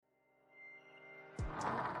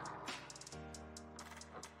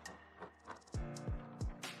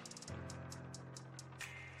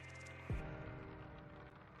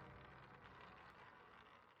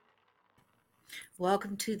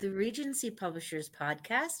Welcome to the Regency Publishers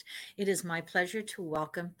podcast. It is my pleasure to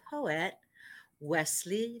welcome poet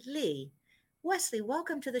Wesley Lee. Wesley,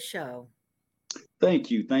 welcome to the show.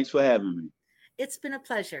 Thank you. Thanks for having me. It's been a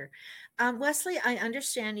pleasure. Wesley, I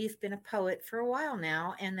understand you've been a poet for a while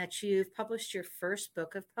now and that you've published your first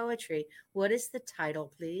book of poetry. What is the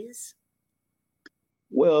title, please?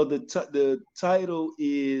 Well, the title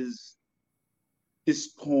is it's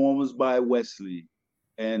poems by Wesley,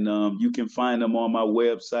 and you can find them on my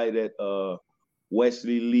website at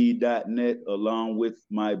wesleylee.net, along with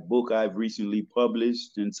my book I've recently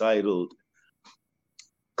published entitled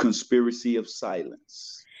 "Conspiracy of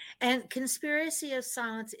Silence." And Conspiracy of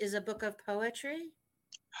Silence is a book of poetry?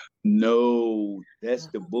 No, that's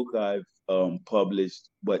the book I've published,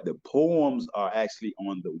 but the poems are actually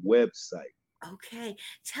on the website. Okay.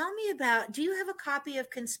 Tell me about, do you have a copy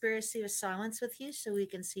of Conspiracy of Silence with you so we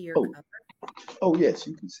can see your Oh, cover? oh yes,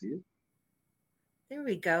 you can see it. There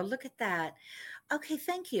we go. Look at that. Okay,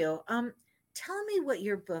 thank you. Tell me what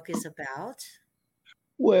your book is about.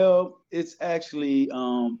 Well, it's actually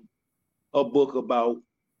a book about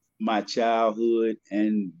my childhood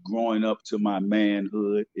and growing up to my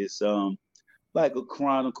manhood. It's like a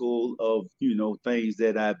chronicle of things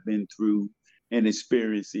that I've been through and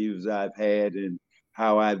experiences I've had and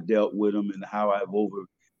how I've dealt with them and how I've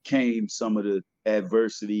overcame some of the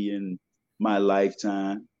adversity in my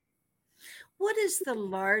lifetime. What is the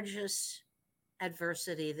largest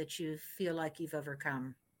adversity that you feel like you've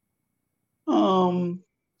overcome? Um,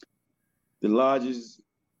 the largest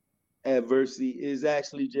adversity is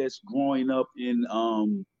actually just growing up in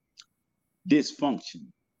dysfunction.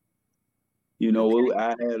 Okay. I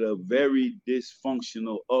had a very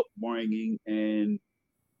dysfunctional upbringing, and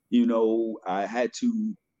I had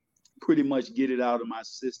to pretty much get it out of my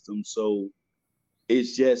system. So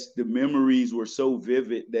it's just the memories were so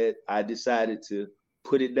vivid that I decided to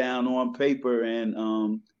put it down on paper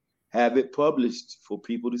and have it published for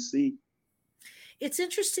people to see. It's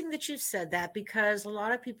interesting that you've said that because a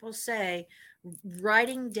lot of people say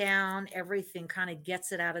writing down everything kind of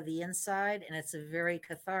gets it out of the inside and it's a very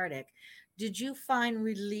cathartic. Did you find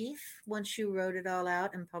relief once you wrote it all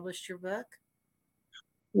out and published your book?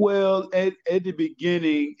 Well, at the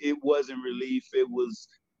beginning, it wasn't relief. It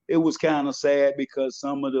was kind of sad because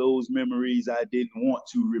some of those memories I didn't want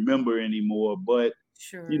to remember anymore. But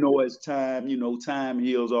Sure. as time, time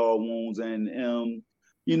heals all wounds, and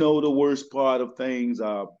the worst part of things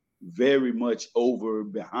are very much over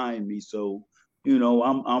behind me. So,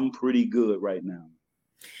 I'm pretty good right now.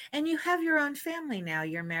 And you have your own family now.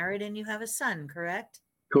 You're married and you have a son, correct?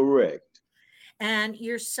 Correct. And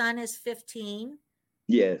your son is 15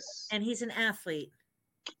 Yes. and he's an athlete.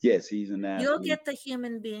 Yes, he's an You'll athlete. get the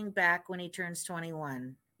human being back when he turns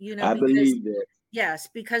 21. I Because believe that. yes,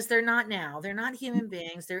 because they're not now. They're not human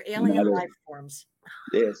beings. They're alien Not a, life forms.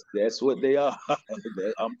 yes, that's what they are.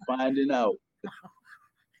 I'm finding out.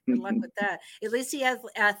 Good luck with that. At least he has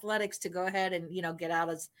athletics to go ahead and, get out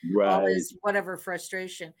his all Right. his whatever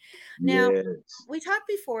frustration. Now, Yes. we talked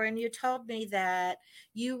before and you told me that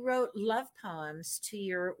you wrote love poems to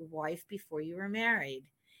your wife before you were married.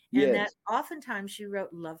 And that Yes. oftentimes you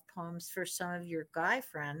wrote love poems for some of your guy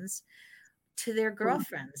friends to their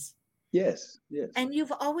girlfriends. Yes. Yes. And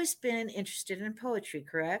you've always been interested in poetry,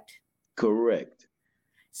 correct? Correct.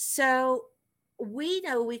 So we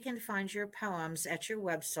know we can find your poems at your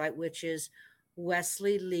website, which is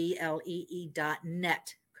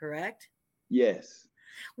wesleylee.net, correct? Yes.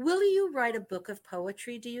 Will you write a book of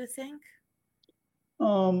poetry, do you think?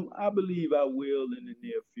 I believe I will in the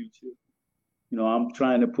near future. I'm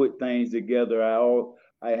trying to put things together.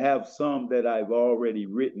 I have some that I've already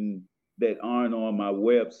written that aren't on my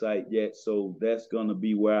website yet, so that's gonna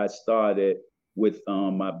be where I start at with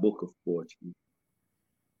my book of poetry.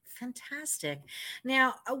 Fantastic.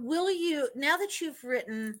 Now, will you, now that you've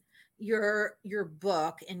written your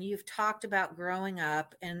book and you've talked about growing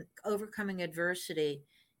up and overcoming adversity,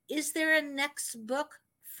 is there a next book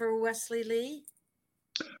for Wesley Lee?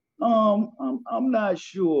 I'm not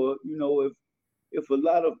sure. If a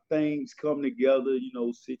lot of things come together,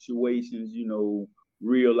 situations,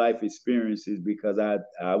 real life experiences, because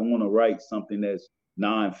I want to write something that's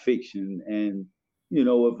nonfiction, and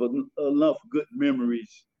if enough good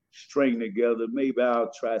memories string together, maybe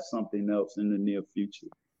I'll try something else in the near future.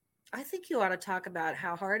 I think you ought to talk about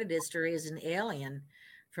how hard it is to raise an alien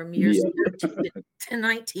from years Yeah. 13 to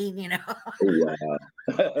 19, Oh,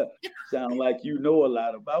 wow. Sound like you know a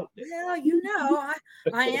lot about that. Well,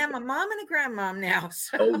 I am a mom and a grandmom now. Oh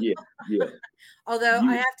So, yeah, yeah. although I You.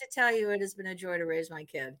 have to tell you, it has been a joy to raise my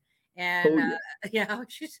kid. And Oh yeah. yeah,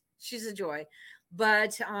 she's a joy.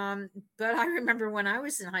 But I remember when I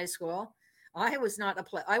was in high school, I was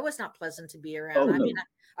not pleasant to be around. Oh I mean, no.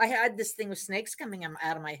 I had this thing with snakes coming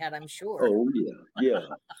out of my head, I'm sure. Oh yeah, yeah.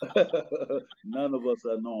 None of us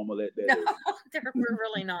are normal at that No, age. we're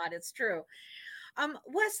really not. It's true.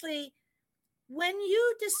 Wesley, when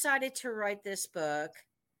you decided to write this book,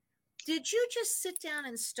 did you just sit down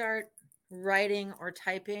and start writing or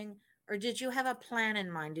typing, or did you have a plan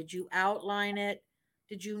in mind? Did you outline it?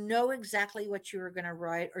 Did you know exactly what you were going to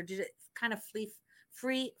write, or did it kind of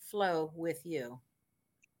free flow with you?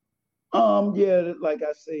 Yeah, like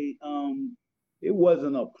I say, it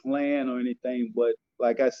wasn't a plan or anything, but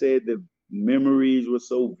like I said, the memories were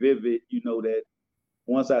so vivid, that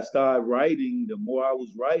once I started writing, the more I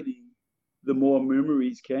was writing, the more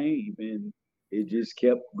memories came, and it just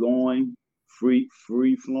kept going, free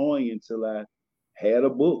flowing until I had a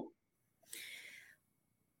book.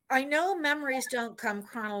 I know memories don't come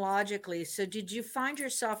chronologically. So did you find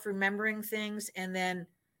yourself remembering things and then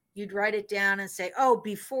you'd write it down and say, "Oh,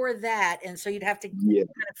 before that," and so you'd have to Yeah,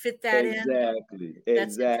 kind of fit that in? exactly,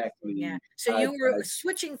 That's interesting. Yeah. exactly. So I, you were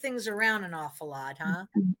switching things around an awful lot, huh?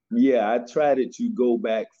 yeah, I tried to go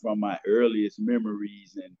back from my earliest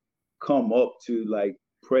memories and come up to like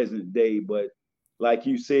present day, but like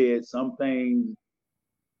you said, some things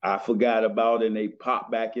I forgot about and they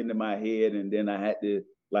popped back into my head, and then I had to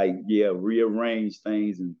rearrange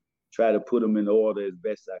things and try to put them in order as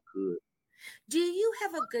best I could. Do you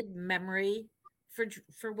have a good memory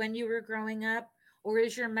for when you were growing up, or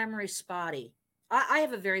is your memory spotty? I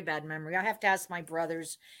have a very bad memory. I have to ask my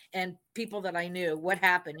brothers and people that I knew what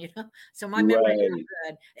happened, you know. So my memory's Right. not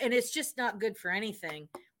good, and it's just not good for anything.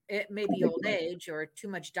 It may be old age or too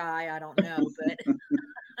much dye. I don't know, but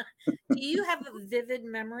do you have vivid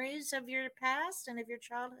memories of your past and of your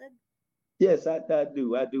childhood? Yes, I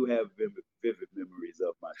do. I do have vivid memories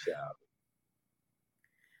of my childhood.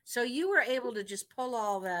 So you were able to just pull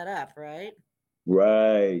all that up, right?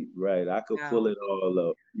 Right, right. I could pull Wow. it all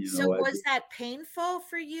up. So I was did. that painful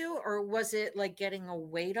for you, or was it like getting a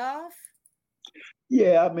weight off?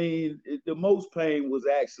 Yeah, I mean, the most pain was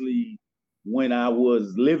actually when I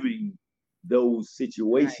was living those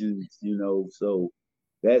Right. situations, so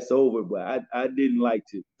that's over. But I didn't like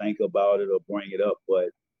to think about it or bring it up. But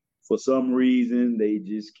for some reason, they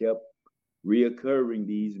just kept reoccurring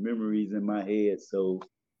these memories in my head. So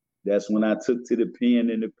that's when I took to the pen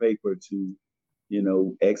and the paper to,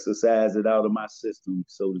 exercise it out of my system,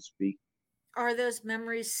 so to speak. Are those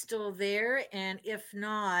memories still there? And if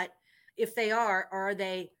not, if they are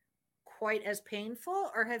they quite as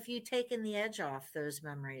painful, or have you taken the edge off those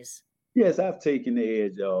memories? Yes, I've taken the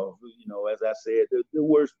edge off. As I said, the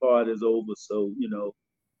worst part is over. So,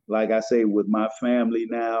 like I say, with my family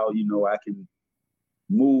now, I can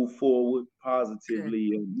move forward Good.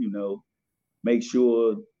 positively and, make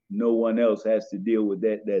sure no one else has to deal with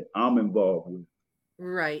that I'm involved with.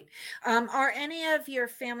 Right. Are any of your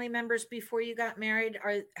family members before you got married,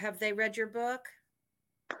 are have they read your book?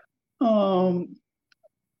 Um,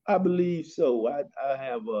 I believe so. I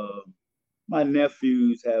have my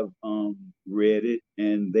nephews have read it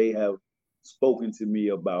and they have spoken to me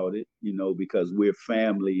about it, because we're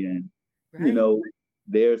family and you Right. know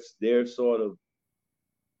they're sort of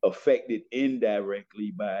affected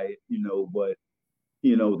indirectly by it, but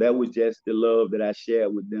that was just the love that I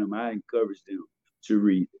shared with them. I encouraged them to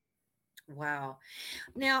read it. Wow.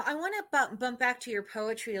 Now, I want to bump back to your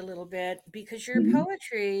poetry a little bit because your Mhm.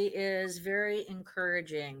 poetry is very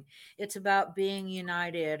encouraging. It's about being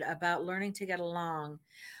united, about learning to get along.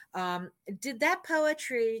 Um, did that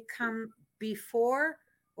poetry come before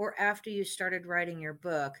or after you started writing your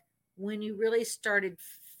book when you really started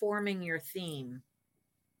forming your theme?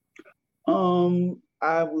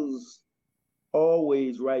 I was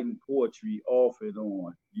always writing poetry off and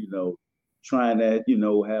on, trying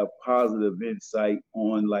to, have positive insight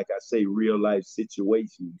on, like I say, real life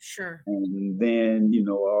situations. Sure. And then,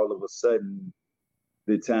 all of a sudden,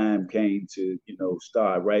 the time came to,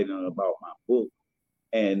 start writing about my book.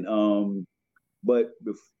 And, but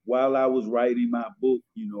while I was writing my book,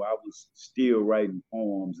 I was still writing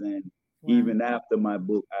poems. And Wow. even after my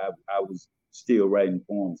book, I was still writing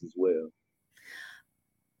poems as well.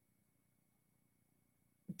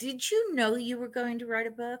 Did you know you were going to write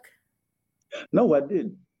a book? No, I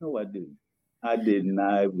didn't. No, I didn't. I didn't.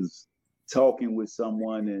 I was talking with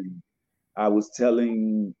someone and I was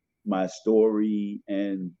telling my story,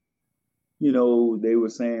 and they were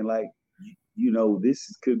saying like,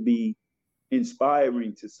 this could be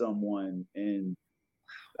inspiring to someone, and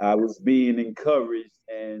I was being encouraged,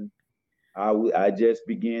 and I just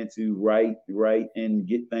began to write, and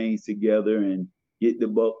get things together, and get the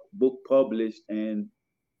book published, and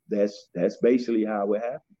that's basically how it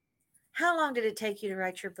happened. How long did it take you to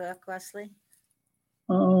write your book, Wesley?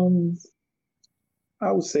 Um,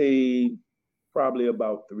 I would say probably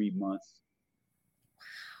about 3 months.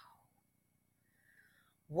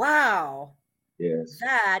 Wow. Yes.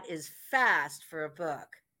 That is fast for a book.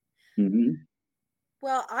 Mm-hmm.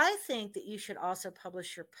 Well, I think that you should also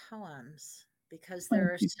publish your poems because there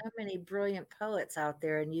Thank are you. so many brilliant poets out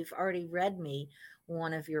there, and you've already read me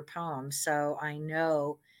one of your poems. So I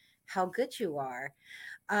know how good you are.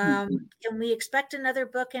 Can we expect another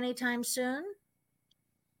book anytime soon?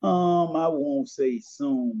 I won't say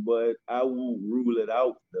soon, but I won't rule it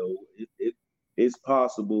out though. It's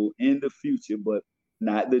possible in the future, but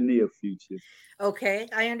not the near future. Okay,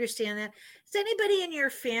 I understand that. Is anybody in your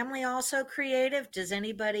family also creative? Does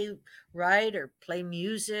anybody write or play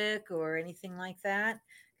music or anything like that?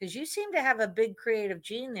 Because you seem to have a big creative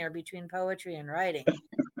gene there between poetry and writing.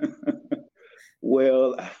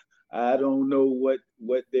 Well, I don't know what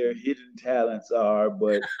their hidden talents are,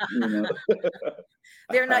 but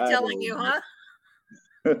They're not I telling you, don't huh?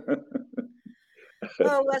 know.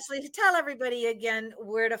 Oh, Wesley, tell everybody again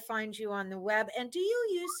where to find you on the web. And do you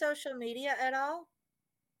use social media at all?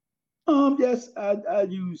 Yes, I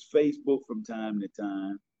use Facebook from time to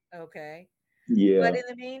time. Okay. But Yeah. in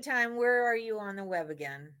the meantime, where are you on the web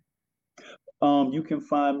again? You can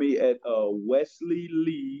find me at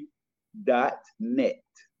wesleylee.net.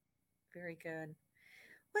 Very good.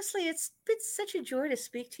 Wesley, it's been such a joy to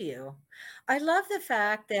speak to you. I love the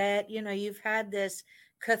fact that, you've had this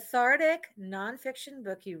cathartic nonfiction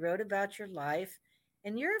book you wrote about your life,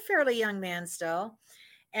 and you're a fairly young man still,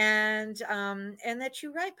 and that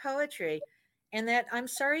you write poetry, and that I'm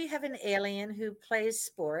sorry you have an alien who plays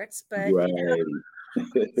sports, but Right. what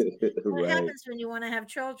Right. happens when you want to have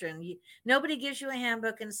children? Nobody gives you a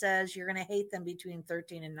handbook and says you're going to hate them between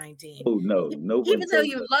 13 and 19. Oh no, no one Even though tells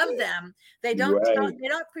you us love that. them, they don't tell, Right. they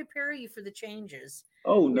don't prepare you for the changes.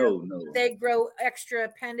 Oh You know, no, no. they grow extra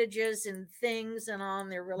appendages and things and on.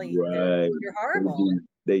 Right. They're They horrible. do.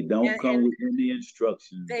 They don't come And with any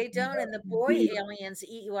instructions. they You don't. And have the to boy dig 'em. aliens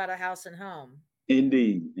eat you out of house and home.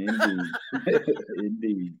 Indeed, indeed,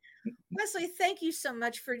 indeed. Wesley, thank you so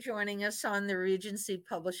much for joining us on the Regency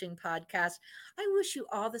Publishing Podcast. I wish you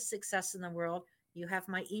all the success in the world. You have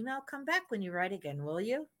my email. Come back when you write again, will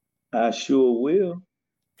you? I sure will.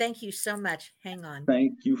 Thank you so much. Hang on.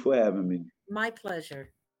 Thank you for having me. My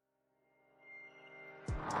pleasure.